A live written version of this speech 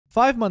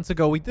5 months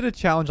ago, we did a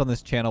challenge on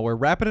this channel where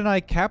Rapid and I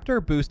capped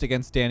our boost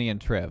against Danny and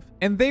Trev,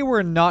 and they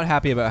were not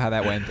happy about how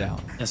that went down.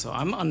 Yeah, so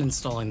I'm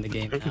uninstalling the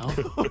game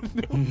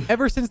now.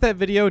 Ever since that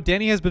video,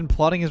 Danny has been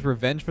plotting his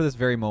revenge for this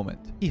very moment.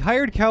 He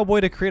hired Cowboy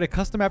to create a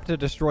custom map to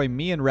destroy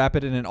me and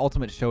Rapid in an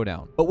ultimate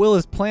showdown. But will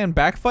his plan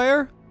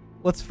backfire?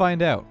 Let's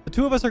find out. The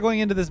two of us are going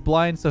into this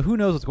blind, so who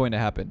knows what's going to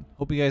happen.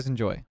 Hope you guys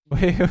enjoy.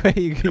 Wait,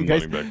 you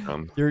guys,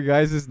 your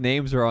guys'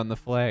 names are on the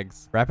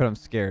flags. Rapid, I'm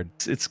scared.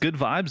 It's good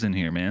vibes in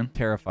here, man.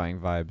 Terrifying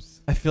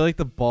vibes. I feel like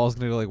the ball's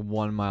gonna go like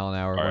 1 mile an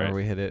hour whenever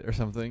we hit it or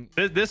something.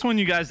 This one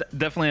you guys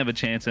definitely have a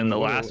chance in. The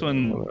last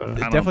one,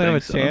 I definitely have a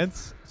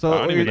chance. So I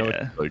don't even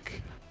know.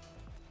 Like,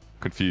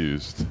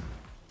 confused.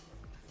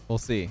 We'll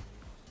see.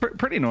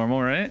 Pretty normal,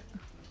 right?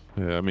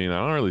 Yeah, I mean, I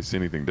don't really see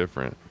anything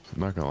different.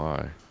 I'm not gonna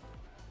lie.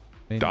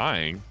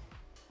 Dying?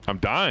 I'm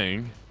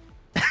dying.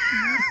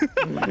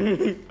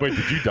 Wait,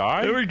 did you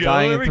die? There we go.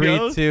 Dying there in we 3,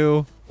 go.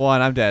 2,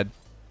 1. I'm dead.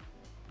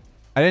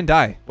 I didn't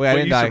die. Wait, I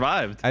didn't die.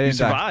 Survived. I didn't you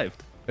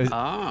survived. Die.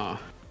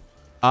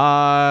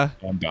 Ah.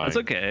 I'm dying. That's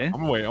okay.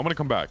 I'm gonna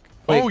come back.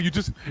 Wait. Oh,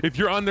 if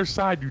you're on their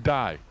side, you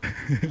die.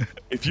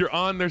 If you're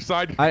on their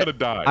side, you're gonna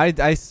die.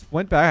 I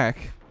went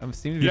back. I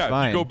seem to be fine.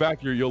 Yeah, if you go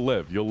back, you'll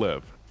live. You'll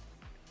live.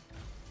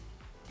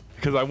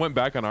 Because I went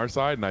back on our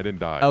side and I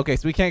didn't die. Okay,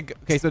 so we can't.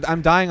 Okay, so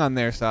I'm dying on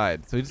their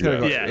side. So we just gotta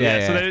go.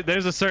 Yeah. So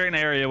there's a certain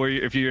area where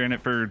if you're in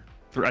it for,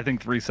 I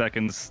think 3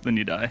 seconds, then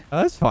you die.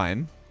 Oh, that's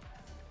fine.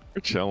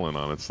 We're chilling,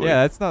 honestly.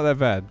 Yeah, that's not that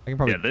bad. I can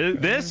probably. Yeah,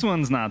 this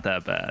one's not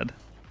that bad.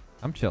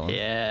 I'm chilling.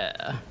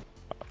 Yeah.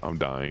 I'm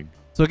dying.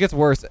 So it gets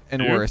worse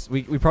and worse.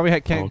 We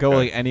probably can't go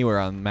like anywhere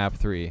on map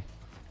 3.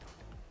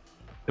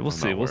 We'll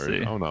see. We'll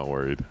see. I'm not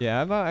worried. Yeah,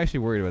 I'm not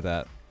actually worried about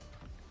that.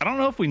 I don't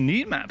know if we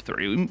need map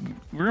 3.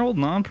 We're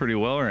holding on pretty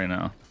well right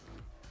now.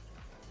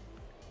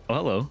 Oh,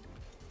 hello.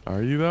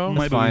 Are you though?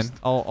 That's fine.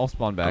 I'll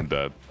spawn back. I'm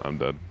dead. I'm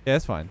dead. Yeah,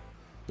 it's fine.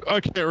 I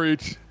can't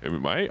reach.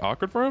 Am I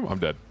awkward for him? I'm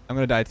dead. I'm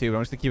gonna die too, but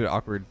I'm just gonna keep it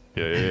awkward.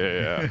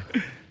 Yeah.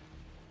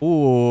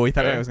 Ooh, he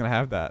thought I was gonna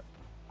have that.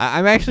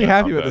 I'm actually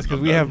happy with this because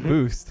we have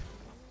boost.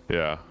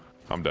 Yeah,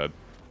 I'm dead.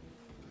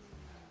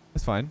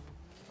 That's fine.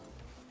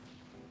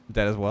 I'm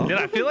dead as well. Yeah,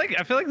 I feel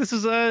like this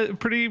is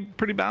pretty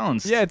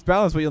balanced. Yeah, it's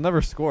balanced, but you'll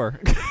never score.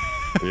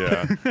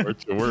 Yeah,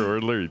 we're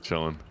literally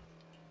chilling.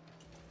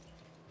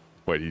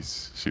 Wait,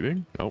 he's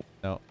shooting? Nope.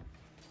 No.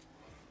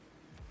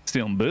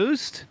 Stealing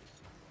boost?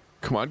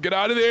 Come on, get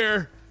out of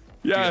there!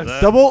 Yes.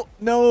 Double?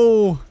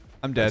 No.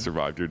 I'm dead. I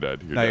survived. You're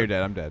dead. You're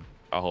dead. I'm dead.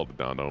 I'll hold it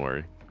down. Don't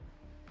worry.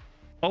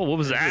 Oh, what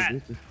was that?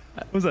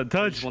 What was that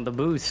touch? I just want the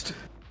boost.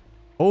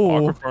 Oh.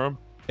 Awkward for him.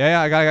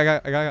 Yeah, I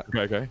got it.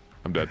 Okay.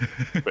 I'm dead.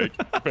 Fake.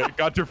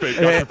 Got your fake.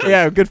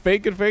 Yeah, good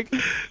fake. Good fake.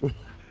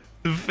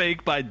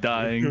 Fake by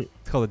dying.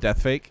 It's called a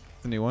death fake.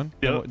 It's a new one.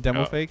 Yep.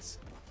 Demo fakes.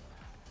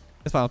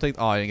 It's fine. I'll take.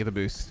 Oh, I didn't get the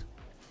boost.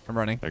 I'm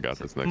running. I got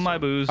this next My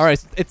one. boost. All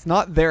right, it's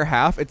not their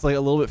half. It's like a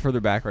little bit further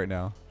back right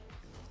now.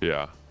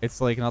 Yeah.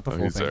 It's like not the full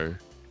thing. Sorry.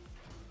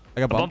 I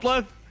got bumped.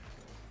 Bump Leth.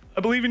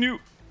 I believe in you.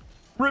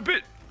 Rip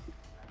it.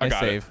 I got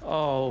save. it.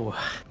 Oh.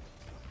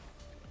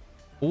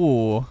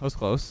 Ooh, that was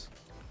close.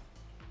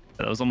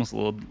 That was almost a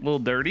little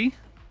dirty.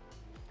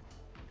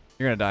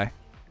 You're gonna die.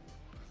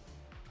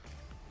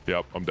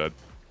 Yep, I'm dead.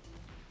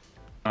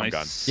 I'm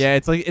gone. Yeah,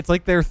 it's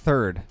like their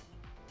third.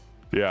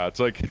 Yeah,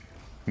 it's like.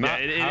 Yeah,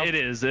 it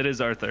is. It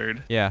is our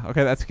third. Yeah.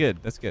 Okay, that's good.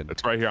 That's good.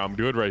 It's right here. I'm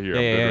good right here.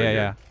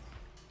 Yeah.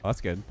 Oh,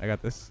 that's good. I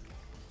got this.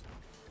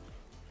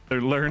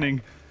 They're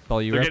learning.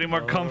 All you. They're getting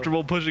more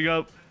comfortable pushing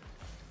up.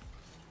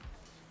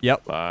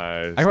 Yep. Nice.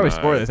 I can probably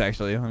score this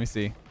actually. Let me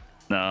see.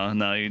 No,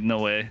 no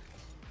way.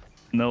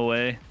 No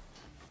way.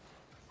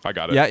 I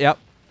got it. Yeah. Yep.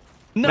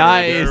 No.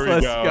 Nice. There we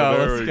Let's go, go.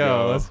 there Let's we go.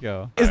 go. Let's go.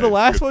 All Is the right,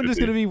 last good one to just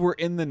see. gonna be we're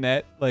in the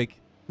net? Like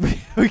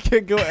we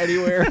can't go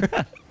anywhere.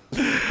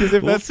 Because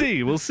if We'll that's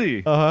see. We'll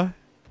see. Uh huh.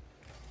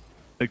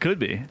 It could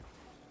be.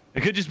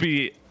 It could just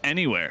be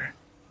anywhere.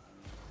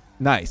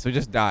 Nice. So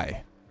just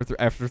die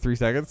after 3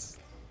 seconds.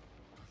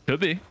 Could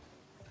be.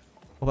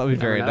 Well, that would be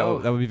Never very know.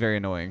 that would be very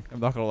annoying. I'm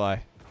not gonna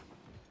lie.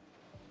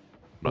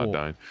 I'm not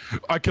dying.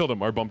 I killed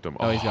him. I bumped him.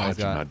 Oh, he's gone, I he's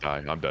did gone. not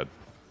die. I'm dead.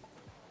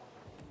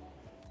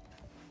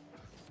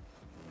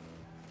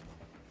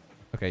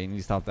 Okay, you need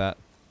to stop that.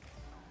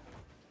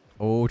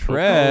 Oh,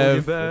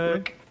 Trev.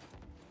 back.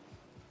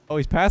 Oh,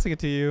 he's passing it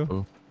to you.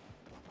 Oh.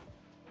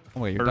 Oh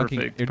my, you're dunking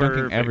Perfect.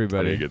 I need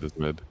everybody. to get this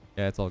mid.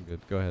 Yeah, it's all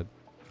good. Go ahead.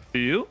 To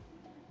you.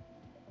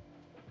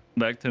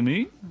 Back to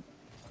me.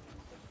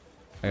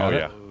 I got Oh, it.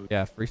 yeah.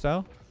 Yeah,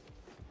 freestyle.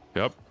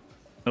 Yep.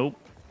 Nope.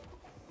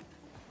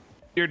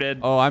 You're dead.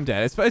 Oh, I'm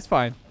dead. It's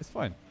fine. It's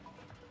fine.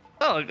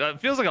 Oh, it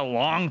feels like a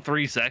long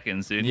 3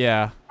 seconds, dude.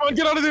 Yeah. Come on,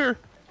 get out of there.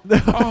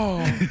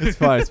 Oh, It's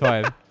fine. It's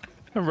fine.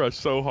 I rushed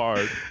so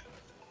hard.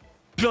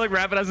 I feel like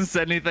Rapid hasn't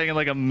said anything in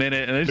like a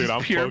minute, and it's Dude, just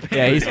I'm pure focusing.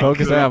 Yeah, he's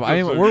focusing on.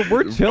 I mean,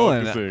 we're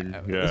chilling. Focusing.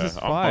 Yeah, This is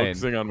I'm fine.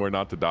 focusing on where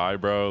not to die,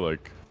 bro.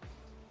 Like,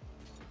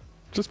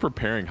 just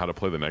preparing how to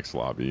play the next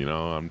lobby. You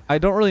know, I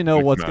don't really know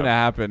Like, what's no. gonna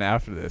happen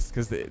after this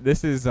because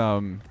this is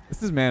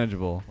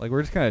manageable. Like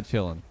we're just kind of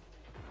chilling.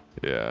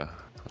 yeah.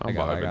 I'm I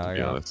got it, vibing, to be I got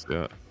it. honest.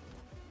 Yeah.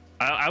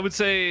 I would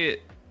say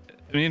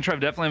Me and Trev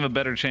definitely have a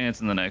better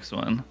chance in the next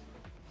one.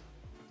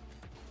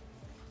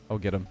 Oh,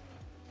 get him.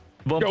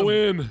 Bump Go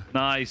him. in.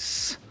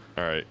 Nice.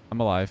 All right. I'm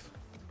alive.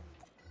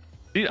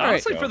 Dude, All right.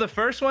 honestly, for the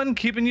first one,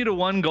 keeping you to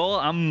 1 goal,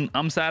 I'm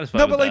satisfied.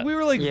 No, with but like that. we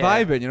were like Yeah.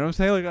 vibing, you know what I'm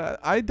saying? Like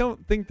I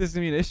don't think this is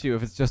gonna be an issue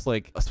if it's just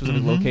like a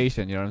specific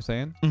location, you know what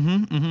I'm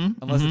saying?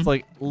 Unless it's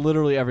like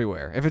literally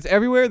everywhere. If it's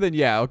everywhere, then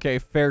yeah, okay,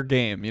 fair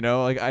game. You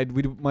know, like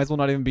we might as well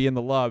not even be in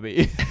the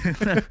lobby.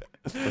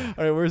 All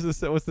right, where's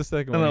this? What's the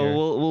second one? No, Here?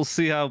 we'll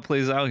see how it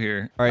plays out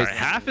here. All right.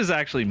 Half is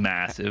actually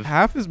massive.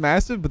 Half is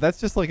massive, but that's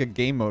just like a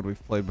game mode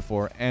we've played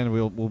before, and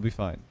we'll be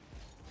fine.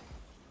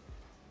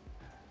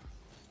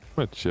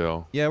 I'm gonna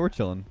chill. Yeah, we're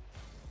chilling.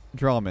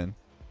 Draw them in.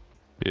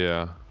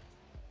 Yeah.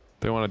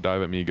 They want to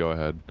dive at me. Go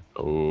ahead.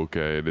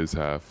 Okay, it is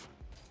half.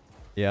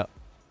 Yeah.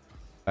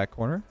 Back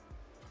corner.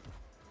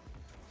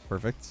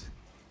 Perfect.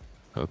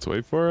 Let's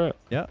wait for it.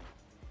 Yeah.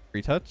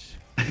 Free touch.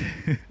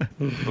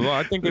 Well,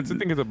 I think it's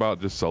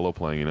about just solo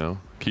playing. You know,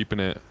 keeping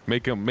it.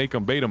 Make them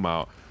bait them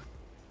out.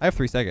 I have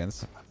 3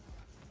 seconds.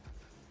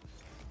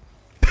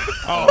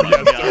 Oh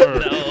yes,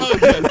 sir. Oh,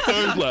 yes,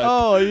 sir, Leth.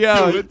 Oh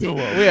yeah, Do it to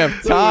him. we have Do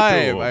it to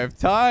time. him. I have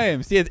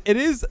time. See, it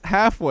is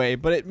halfway,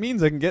 but it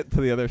means I can get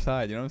to the other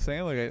side. You know what I'm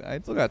saying? Like I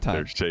still got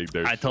time.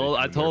 I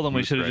told them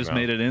we should have just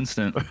made it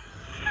instant.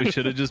 We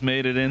should have just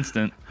made it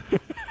instant.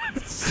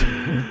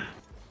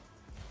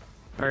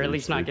 Or at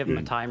least not give him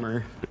a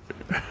timer.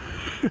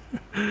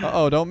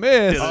 Uh-oh, don't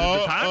miss. Yeah,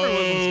 the timer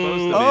wasn't supposed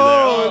to be there.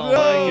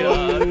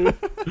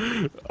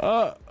 Oh, Oh my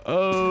god.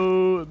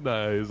 Oh,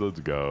 nice. Let's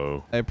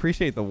go. I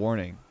appreciate the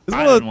warning. This is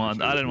I one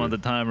of didn't want the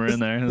timer in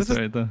there. That's is-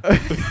 right though.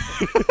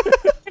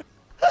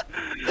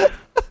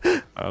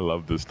 I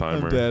love this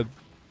I'm timer. dead.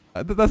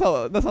 That's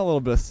not a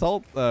little bit of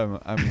salt. I'm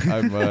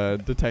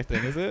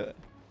detecting. Is it?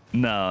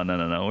 No.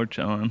 We're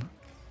chilling.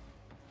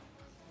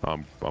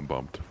 I'm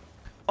bumped.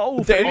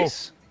 Oh, Danny.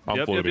 face. I'm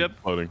Yep.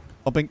 floating.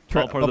 Bumping.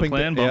 All part of the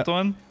plan. Bumped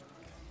one.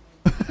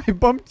 I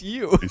bumped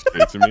you. He's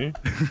chasing me.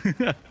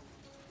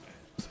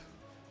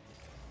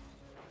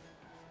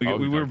 We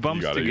were You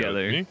bumped got it, you got it.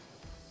 together. Me?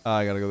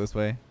 I gotta go this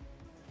way.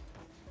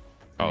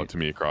 Oh, to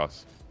me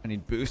across. I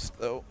need boost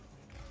though.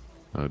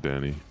 Oh,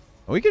 Danny.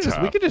 We could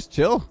just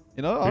chill.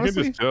 You know, We can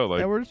honestly. just chill, like-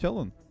 yeah, we're just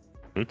chilling.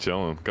 We're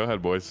chilling. Go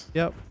ahead, boys.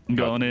 Yep. I'm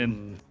going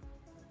in.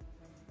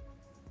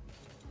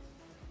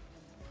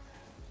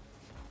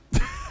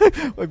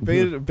 I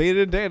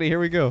baited Danny. Here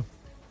we go.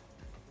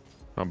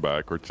 I'm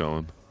back. We're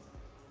chilling.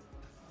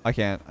 I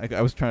can't.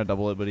 I was trying to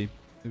double it, but he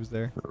was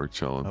there. We're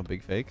chilling. Oh,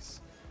 big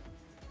fakes.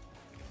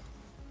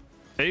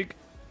 Fake.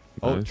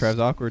 Oh, Nice. Trev's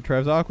awkward.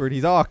 Trev's awkward.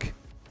 He's awk.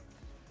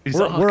 He's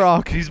We're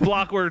awk. He's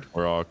blockward.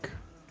 We're all.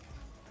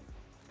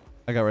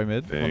 I got right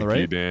mid. Thank on the you,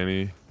 right.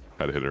 Danny.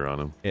 Had a hitter on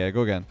him. Yeah,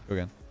 go again. Go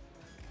again.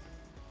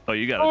 Oh,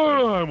 you got it. Oh,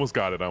 Trev. I almost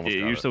got it. Yeah, got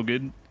you're it. so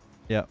good.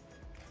 Yeah.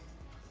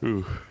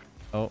 Ooh.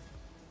 Oh,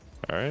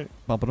 All right.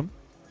 bumping him.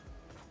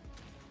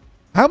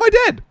 How am I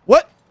dead?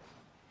 What?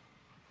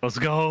 Let's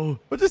go.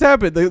 What just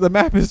happened? The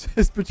map is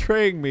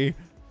betraying me.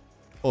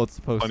 Oh, it's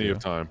supposed Plenty to. of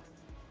time.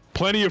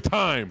 Plenty of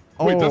time.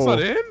 Wait, that's Oh.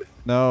 not in?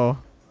 No.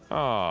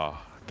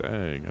 Ah,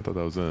 dang. I thought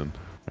that was in.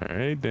 All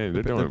right, Danny.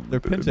 They're doing. They're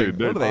pinching.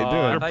 dude, What are they Oh,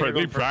 doing? I thought you were They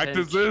going for a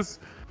practiced pinch. this.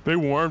 They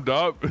warmed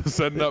up,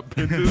 setting up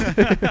pinches.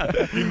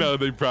 You know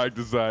they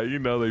practice that.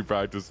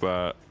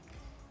 That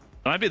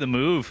might be the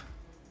move.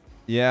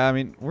 Yeah, I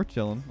mean, we're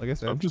chilling. Like I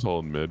said, I'm just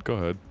holding mid. Go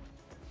ahead.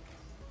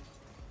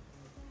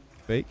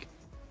 fake.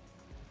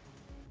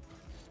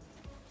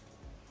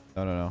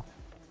 No.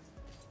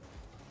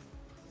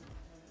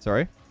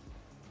 Sorry.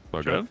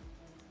 Okay. Trev?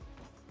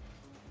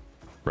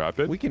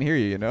 Rapid. We can hear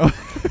you, you know.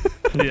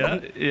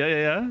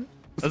 Yeah.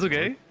 That's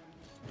okay.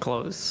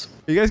 Close.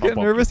 You guys I'll getting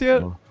bump nervous you.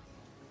 yet?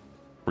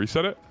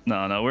 Reset it.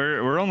 No.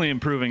 We're only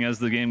improving as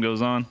the game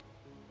goes on.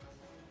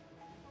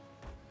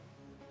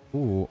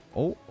 Ooh.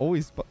 Oh,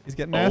 he's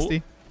getting Oh.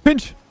 nasty.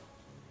 Pinch.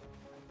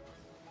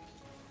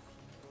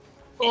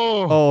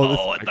 Oh.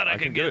 Oh, I thought I I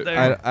could can get get it.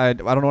 there. I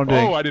don't know what I'm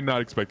doing. Oh, I did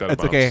not expect that. to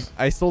It's okay. bounce.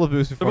 I stole the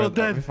boost before About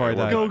that. before I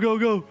died.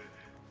 Go.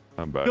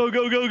 I'm back. Go. It's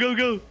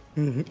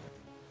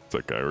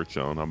okay. We're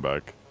chilling. I'm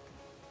back.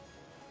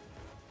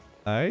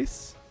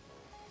 Nice.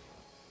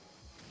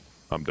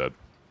 I'm dead.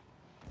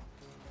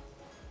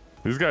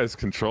 These guys'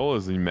 control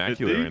is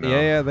immaculate right now.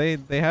 Yeah.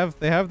 They have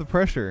the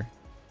pressure,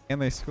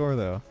 and they score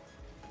though.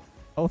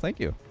 Oh, thank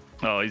you.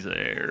 Oh, he's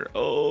there.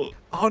 Oh.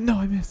 Oh no,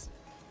 I missed.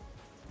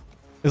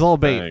 It's all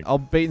bait. Dang. I'll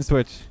bait and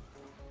switch.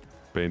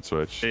 Bait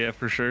switch. Yeah,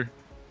 for sure.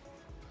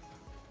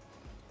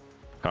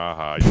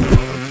 Haha.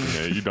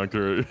 You dunked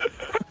her.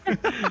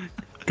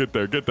 Get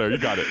there. You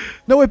got it.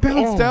 No, it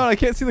bounced Oh. down. I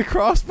can't see the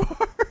crossbar.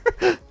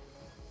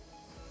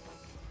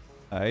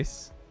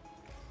 Nice.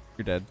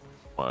 You're dead.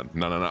 Come on.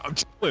 No.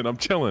 I'm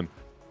chilling.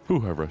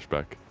 Ooh, I rushed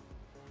back.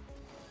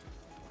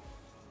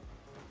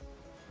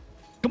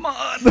 Come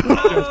on.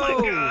 Oh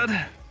my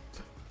god.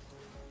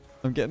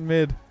 I'm getting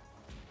mid.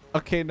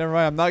 Okay, never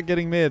mind. I'm not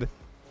getting mid.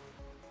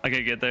 I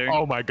can't get there.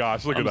 Oh my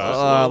gosh, look at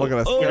that. Look at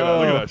us Oh. Look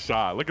go. at that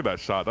shot. Look at that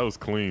shot. That was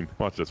clean.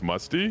 Watch this.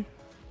 Musty.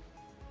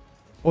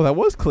 Oh, that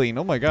was clean.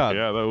 Oh my god.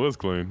 Yeah, that was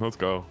clean. Let's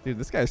go. Dude,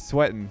 this guy's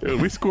sweating. Dude,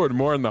 we scored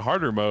more in the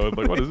harder mode.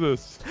 Like, what is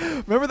this?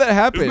 Remember that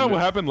happened? Isn't that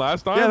what happened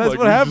last time? Yeah, that's like,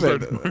 what we happened.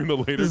 Just started playing the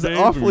later This is games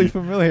awfully and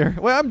familiar.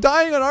 Wait, I'm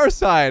dying on our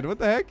side. What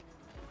the heck?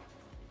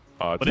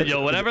 But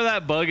yo, whatever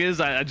that bug is,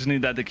 I just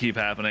need that to keep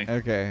happening.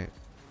 Okay.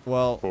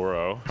 Well.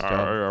 4-0.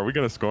 Are we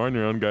gonna score on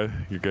your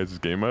guys'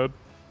 game mode?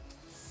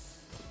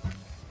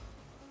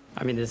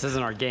 I mean, this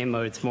isn't our game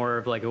mode. It's more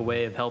of like a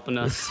way of helping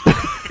us.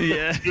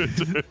 Yeah.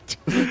 It's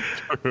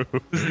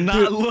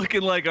not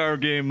looking like our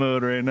game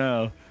mode right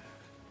now.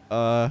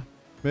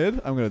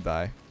 Mid? I'm gonna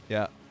die.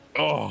 Yeah.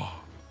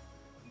 Oh.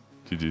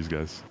 GG's,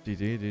 guys.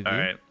 GG. All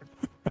right.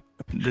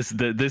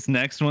 This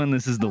next one,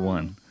 this is the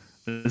one.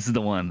 This is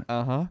the one.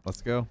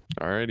 Let's go.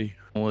 Alrighty.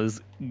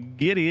 Was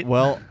get it.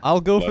 Well,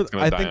 I'll go for. Let's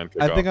gonna die on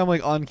I think kickoff. I'm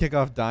like on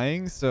kickoff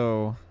dying,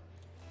 so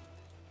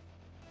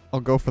I'll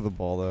go for the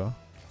ball though.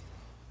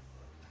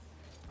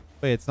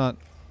 Wait, it's not.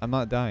 I'm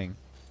not dying.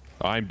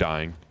 I'm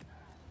dying.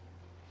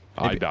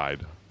 I Maybe-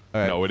 died.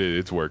 All right. No,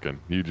 it's working.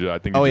 You just, I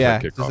think. Oh you yeah,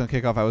 just just had on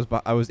kickoff.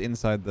 kickoff. I was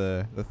inside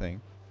the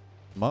thing.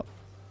 I'm up.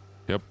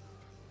 Yep.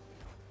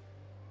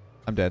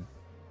 I'm dead.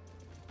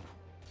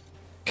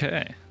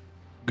 Okay.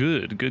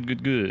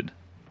 Good.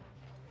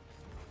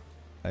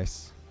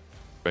 Nice.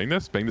 Bang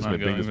this. Bang this Not mid.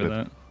 Bang going this for mid.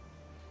 that.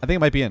 I think it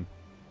might be in.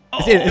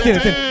 It's Oh, in. It's in.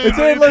 It's in. It's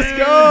in. Let's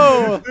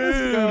go.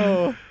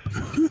 Let's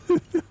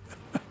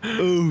go.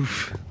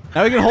 Oof.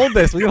 Now we can hold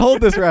this. We can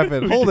hold this,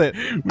 Rapid. Hold it.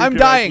 I'm can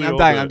dying. actually I'm hold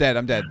dying. it. I'm dead.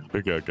 I'm dead.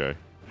 Okay.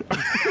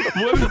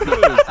 What is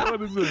this?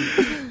 What is this?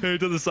 Hey,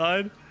 to the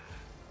side.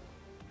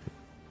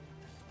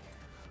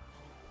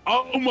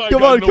 Oh my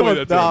Come god. on. Come way on.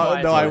 that's No,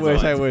 in. no. I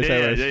wish. I wish. I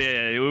Yeah.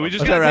 wish. We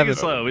just Okay, gotta take Rapid. it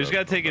slow. We just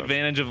gotta take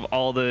advantage of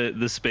all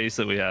the space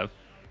that we have.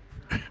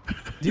 Do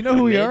you know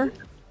who we Mid? are?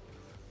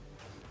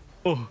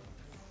 Oh.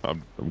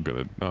 I'm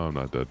gonna. No, I'm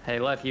not dead. Hey,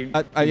 Leth, you've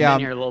yeah, been I'm-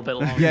 here a little bit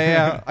longer.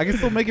 Yeah. I can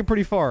still make it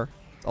pretty far.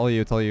 It's all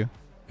you. It's all you.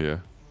 Yeah.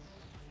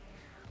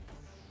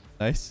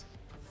 Nice.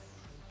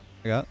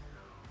 I got.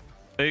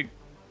 Hey,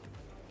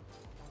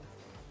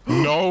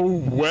 No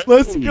way.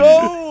 Let's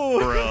go.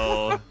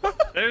 bro.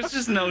 There's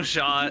just no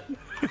shot.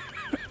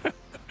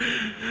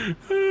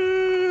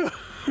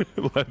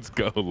 Let's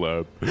go,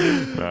 Leth.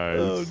 Nice.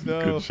 Oh,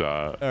 no. Good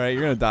shot. All right,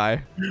 you're gonna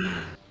die.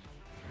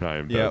 I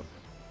am dead. Yep.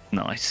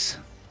 Nice.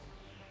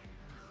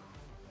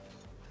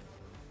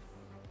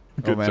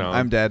 Good Oh man, challenge.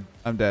 I'm dead.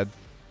 I'm dead.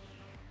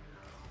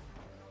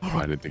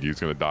 I didn't think he was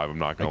gonna dive. I'm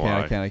not I gonna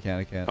lie.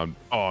 can't.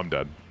 I'm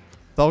dead.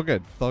 It's all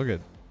good. It's all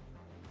good.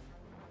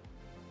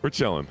 We're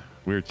chilling.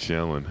 We're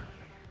chilling.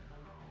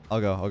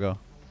 I'll go.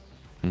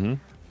 Mm-hmm.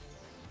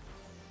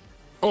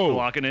 We're Oh.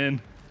 locking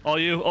in. All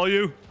you.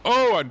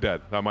 Oh, I'm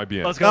dead. That might be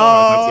it. Let's go.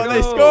 No,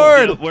 Let's they go.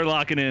 scored. Yeah, we're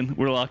locking in.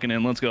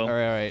 Let's go. All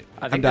right.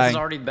 I I'm think this dying. is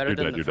already better You're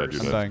than dead, the you're dead,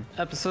 first you're I'm dying.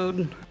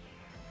 episode.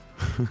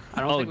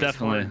 I don't Oh, think we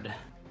definitely. scored.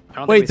 I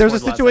don't Wait, think we there's a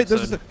scored last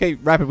situation. episode. Okay,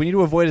 Rapid. We need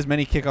to avoid as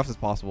many kickoffs as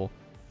possible.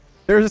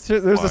 There's a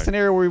Why?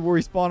 scenario where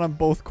we spawn on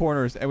both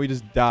corners and we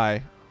just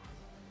die.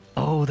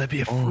 Oh, that'd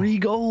be a free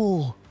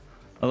goal.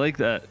 I like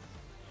that.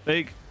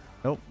 Fake.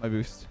 Nope, my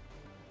boost.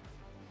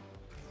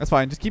 That's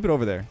fine. Just keep it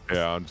over there.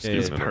 Yeah, I'm just Yeah,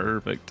 It's keeping it.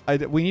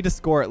 perfect. We need to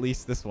score at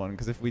least this one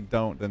because if we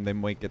don't, then they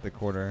might get the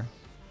corner.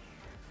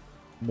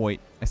 Moit.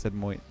 I said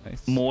Moit.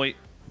 Nice. Moit.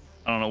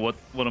 I don't know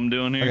what I'm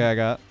doing here. Okay, I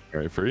got. All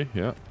right, free.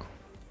 Yeah.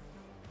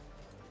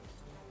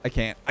 I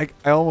can't. I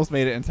almost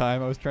made it in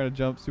time. I was trying to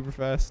jump super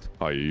fast.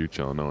 Oh, you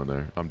chilling? No one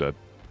there. I'm dead.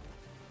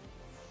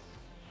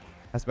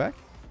 Pass back.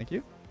 Thank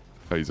you.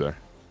 Oh, he's there.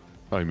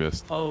 Oh, he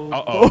missed. Oh,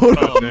 Uh-oh. Oh,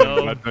 That's in.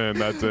 no. That's in.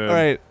 That's in. All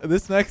right.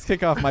 This next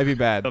kickoff might be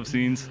bad. Sub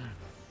scenes.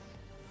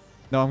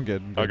 No, I'm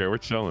good. I'm good. Okay, we're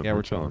chilling. Yeah,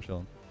 we're chilling.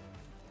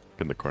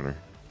 In the corner.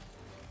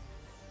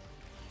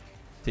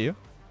 To you.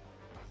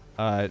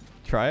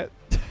 Try it.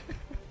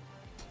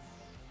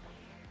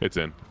 It's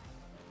in.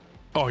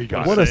 Oh, he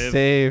got What it. a Save.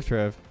 save,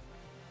 Trev.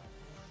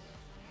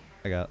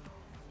 I got.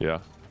 Yeah.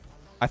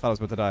 I thought I was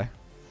about to die.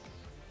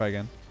 Try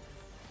again.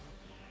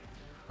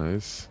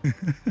 Nice.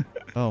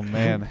 Oh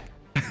man.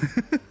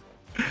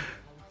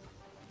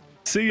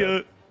 See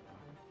ya.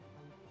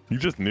 You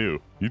just knew.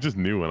 You just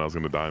knew when I was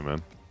gonna die, man.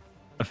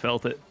 I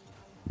felt it.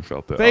 You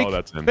felt it. Fake. Oh,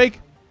 that's in. Fake.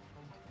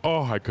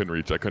 Oh, I couldn't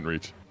reach.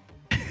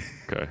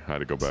 Okay, I had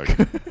to go back.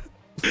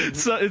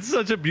 So it's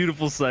such a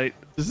beautiful sight.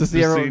 Just to see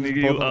Just everyone seeing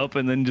just you both- up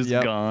and then just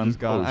Yep, gone. Just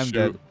gone. Oh, I'm shoot.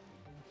 dead.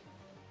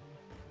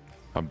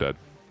 I'm dead.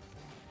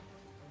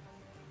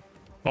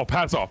 Oh,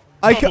 pass off.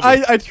 I Double it.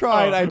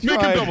 tried. I Make him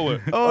tried. double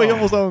it. Oh, he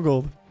almost owned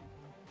gold.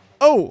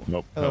 Oh.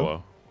 Nope. Hello.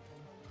 Hello.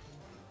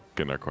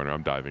 Get in our corner.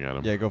 I'm diving at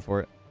him. Yeah, go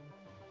for it.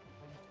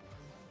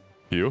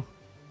 You?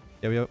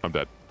 Yep. I'm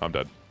dead.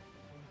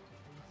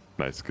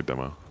 Nice. Good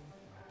demo.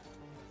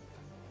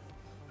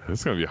 This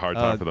is going to be a hard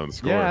time for them to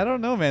score. Yeah, I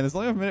don't know, man. There's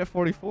only a minute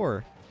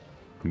 44.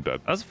 I'm dead.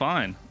 That's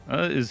fine.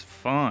 That is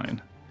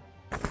fine.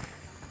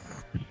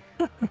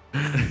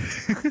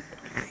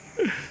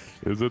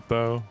 Is it,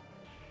 though?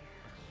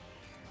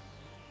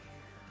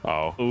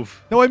 Oh.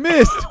 Oof. No, I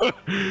missed.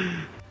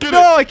 Get No,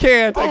 it. I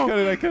can't. I Oh.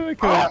 couldn't.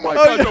 Oh my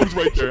god, I was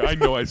right there. I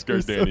know I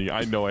scared Danny.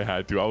 I know I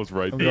had to. I was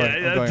right I'm there.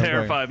 going. Yeah, that I'm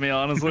terrified me,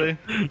 honestly.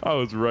 I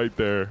was right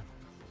there.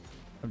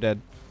 I'm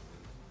dead.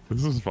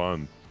 This is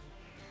fun.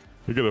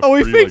 I get a Oh,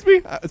 he free, fixed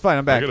like, me. It's fine.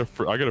 I'm back.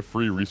 I get a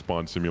free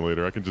respawn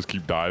simulator. I can just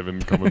keep diving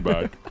and coming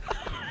back.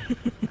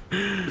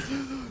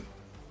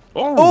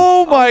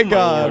 Oh my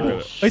god.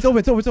 God. It's open.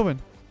 It's open.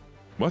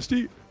 Must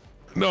he?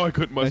 No, I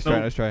couldn't. Must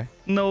Nice try.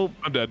 Nope.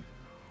 I'm dead.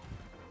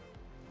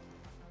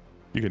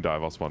 You can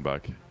dive. I'll spawn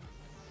back.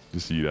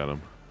 Just eat at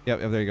him. Yep.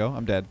 There you go.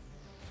 I'm dead.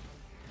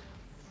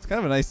 It's kind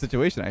of a nice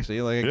situation,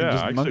 actually. Like I can Yeah,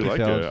 just I actually monkey like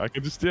shell. it. I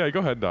can just, go ahead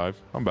and dive.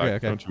 I'm back.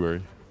 Okay. Don't you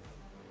worry.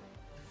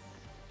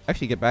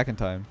 Actually, get back in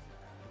time.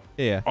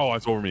 Yeah. Oh,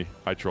 it's over me.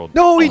 I trolled.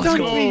 No, he Let's dunked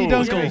go. me. He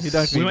Let's dunked go. me. He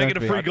dunked me. We might He get a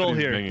dunked free me. goal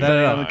here.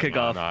 No. On the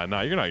kickoff.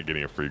 Nah, you're not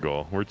getting a free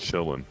goal. We're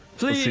chilling.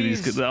 Let's see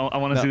these. I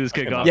want to see this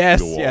kickoff. Yes.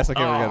 The wall. Yes.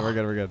 Okay. We're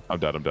good. We're good. I'm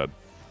dead.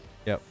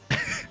 Yep.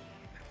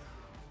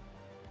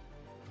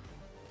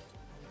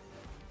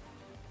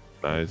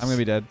 Nice. I'm gonna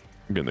be dead.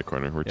 I'm getting the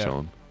corner. We're Yeah.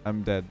 chilling.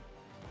 I'm dead.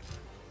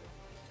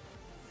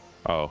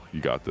 Oh,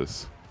 you got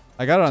this.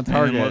 I got it on And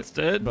target. what's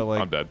dead? But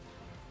like, I'm dead.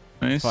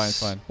 Nice. it's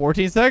fine.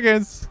 14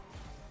 seconds.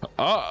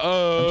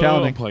 Uh-oh. I'm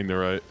challenging. I'm playing the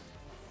right.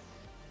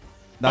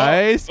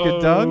 Nice.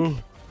 Good dunk.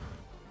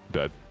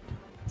 Dead.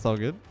 It's all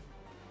good.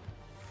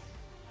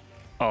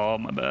 Oh,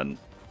 my bad.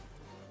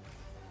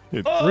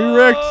 It-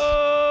 Re-ricked.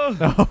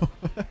 Oh!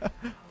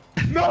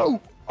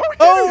 No!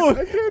 Oh!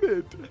 I hit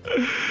it!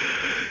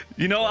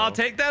 You know, I'll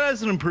take that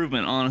as an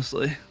improvement,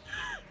 honestly.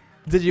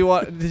 Did you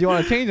want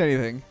to change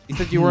anything? You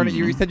said you weren't.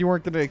 You said you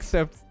weren't gonna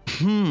accept.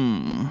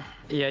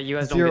 Yeah, you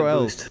guys don't Zero get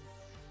L's. boost.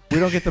 We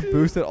don't get the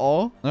boost at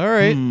all. All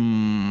right.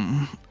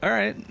 All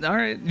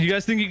right. You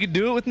guys think you could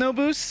do it with no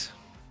boost?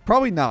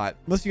 Probably not,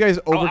 unless you guys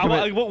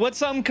overcommit. What's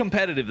something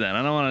competitive then?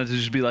 I don't want it to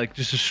just be like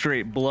just a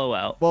straight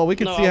blowout. Well, we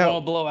can No, see I how.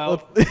 want to blow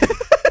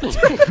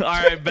out.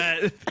 All right,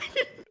 bet.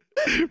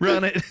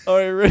 Run it. All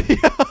right, ready?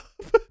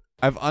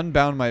 I've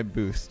unbound my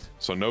boost.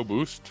 So no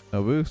boost?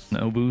 No boost.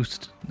 No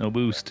boost. No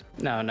boost.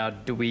 No.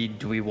 Do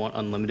we want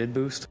unlimited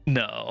boost?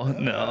 No.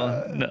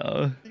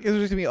 You guys are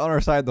just gonna be on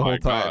our side the My whole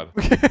time.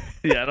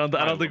 Yeah, I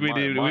don't think we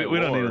need. my We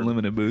don't need a lord.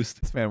 limited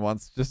boost. This man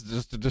wants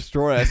just to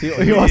destroy us. He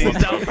wants He's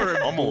to. out for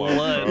I'm alive,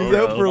 blood. bro. He's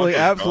out for like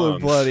Fucking absolute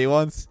guns. blood. He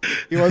wants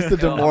to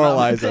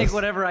demoralize Take us.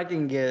 whatever I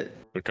can get.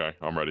 Okay,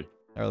 I'm ready.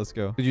 All right, let's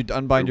go. Did you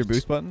unbind your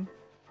boost button?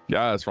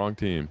 Yeah, it's wrong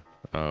team.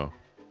 Oh.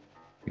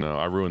 No,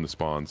 I ruined the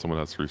spawn. Someone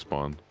has to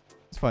respawn.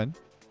 It's fine.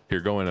 Here,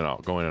 go in and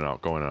out.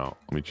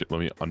 Let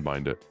me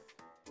unbind it.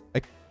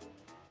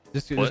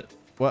 Just What?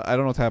 what? I don't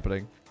know what's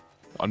happening.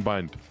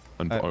 Unbind.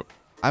 I-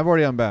 I'm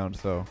already unbound,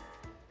 so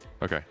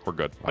Okay, we're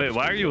good. I Wait, just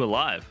why are did you it.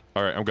 alive?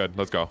 All right, I'm good.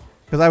 Let's go.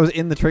 because I was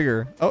in the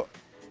trigger.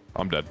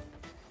 I'm dead.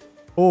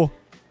 Oh,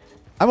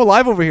 I'm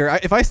alive over here.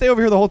 If I stay over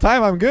here the whole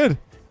time, I'm good.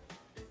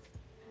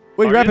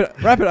 Wait, Are wrap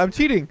you? it. I'm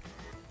cheating.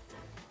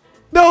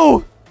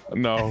 No.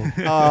 No.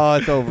 Oh,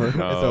 it's over.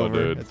 No, it's over.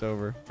 dude. It's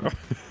over.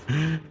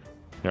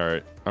 All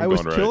right, I'm I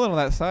was going right. chilling on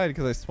that side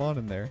because I spawned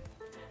in there.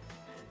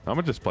 I'm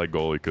gonna just play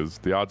goalie because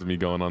the odds of me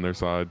going on their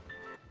side.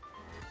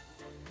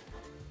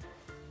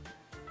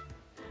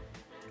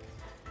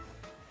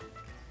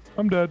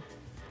 I'm dead.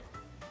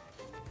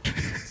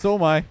 So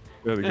am I.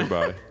 Yeah,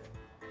 goodbye.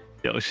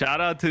 Yo,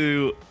 shout out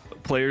to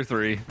player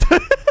 3.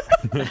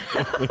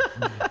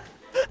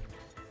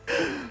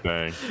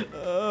 Dang.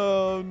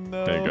 Oh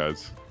no. Dang,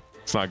 guys.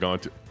 It's not going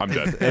to. I'm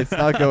dead. It's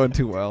not going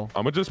too well.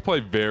 I'm gonna just play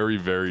very,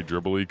 very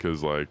dribbly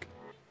because, like,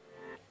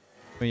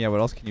 I mean, yeah. What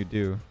else can you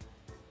do?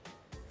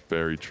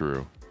 very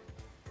true.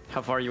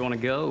 How far you want to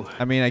go?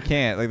 I mean, I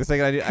can't. Like the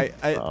second I do,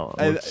 I'm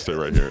gonna stay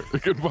right here.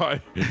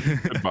 Goodbye.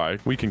 Goodbye.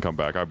 We can come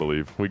back. I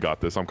believe we got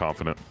this. I'm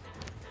confident.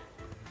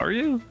 Are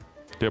you?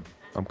 Yep,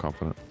 I'm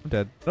confident. I'm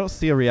dead. I don't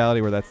see a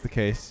reality where that's the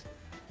case.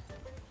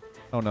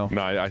 Oh no.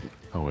 No,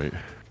 oh wait.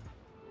 This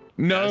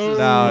No. is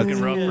No, fucking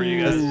it's- rough for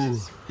you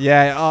guys.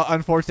 Yeah.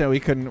 Unfortunately,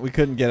 we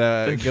couldn't get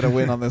a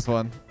win on this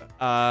one.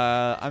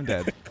 I'm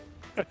dead.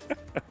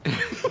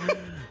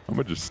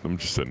 I'm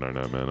just sitting there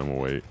now, man. I'm gonna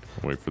wait.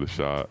 Wait for the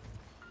shot.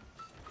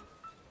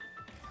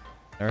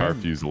 All I right.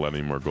 refuse to let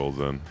any more goals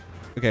in.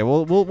 Okay.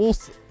 I'll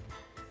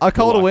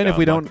call it a Lock win if down,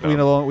 we lock don't.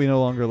 down. We no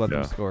longer let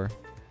them Yeah. score.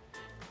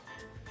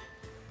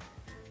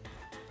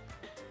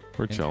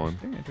 We're chilling.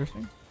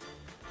 Interesting.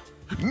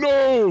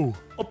 No.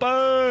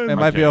 Open! It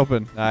might be can't.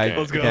 open. I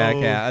Let's can't. go. I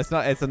can't. It's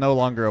not. It's no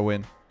longer a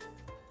win.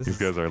 These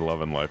guys are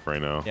loving life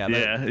right now. Yeah.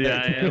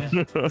 Yeah, I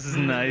am. This is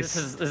nice.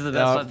 This is the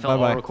best I've felt bye-bye.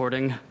 while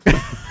recording.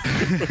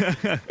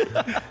 I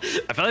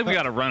feel like we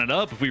gotta run it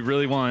up if we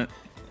really want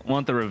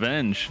the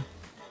revenge.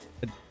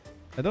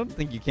 I don't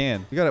think you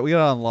can. We got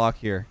to unlock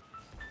here.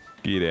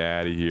 Get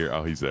out of here.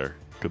 Oh, he's there.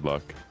 Good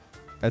luck.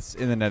 That's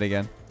in the net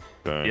again.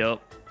 Dang. Yep.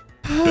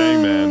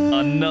 Dang, man.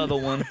 Another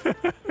one.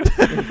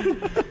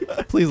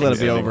 Please let it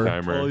be Ending over.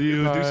 timer. Oh, you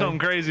do Bye. something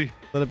crazy.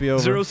 Let it be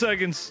over. 0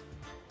 seconds.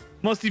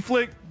 Musty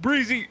flick.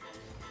 Breezy.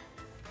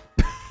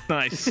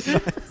 Nice.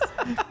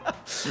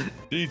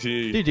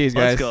 GG. GG's, guys.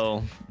 Let's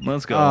go.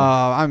 Let's go.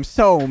 Oh, I'm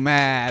so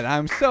mad.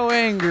 I'm so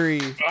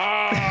angry.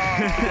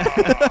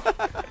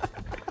 Ah!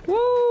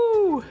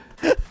 Woo!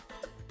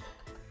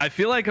 I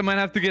feel like I might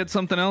have to get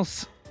something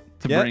else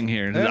to bring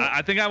here. Yeah.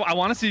 I think I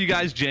want to see you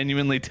guys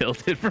genuinely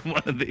tilted from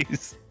one of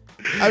these.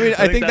 I mean,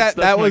 I think that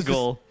my was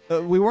goal.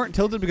 We weren't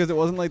tilted because it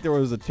wasn't like there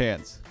was a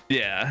chance.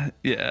 Yeah,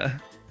 yeah.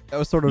 That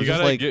was sort of You just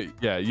gotta like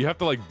you have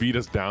to like beat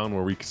us down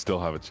where we can still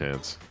have a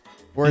chance.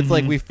 where it's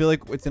like we feel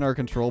like it's in our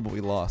control, but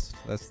we lost.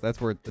 That's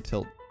where the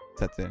tilt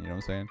sets in. You know what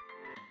I'm saying?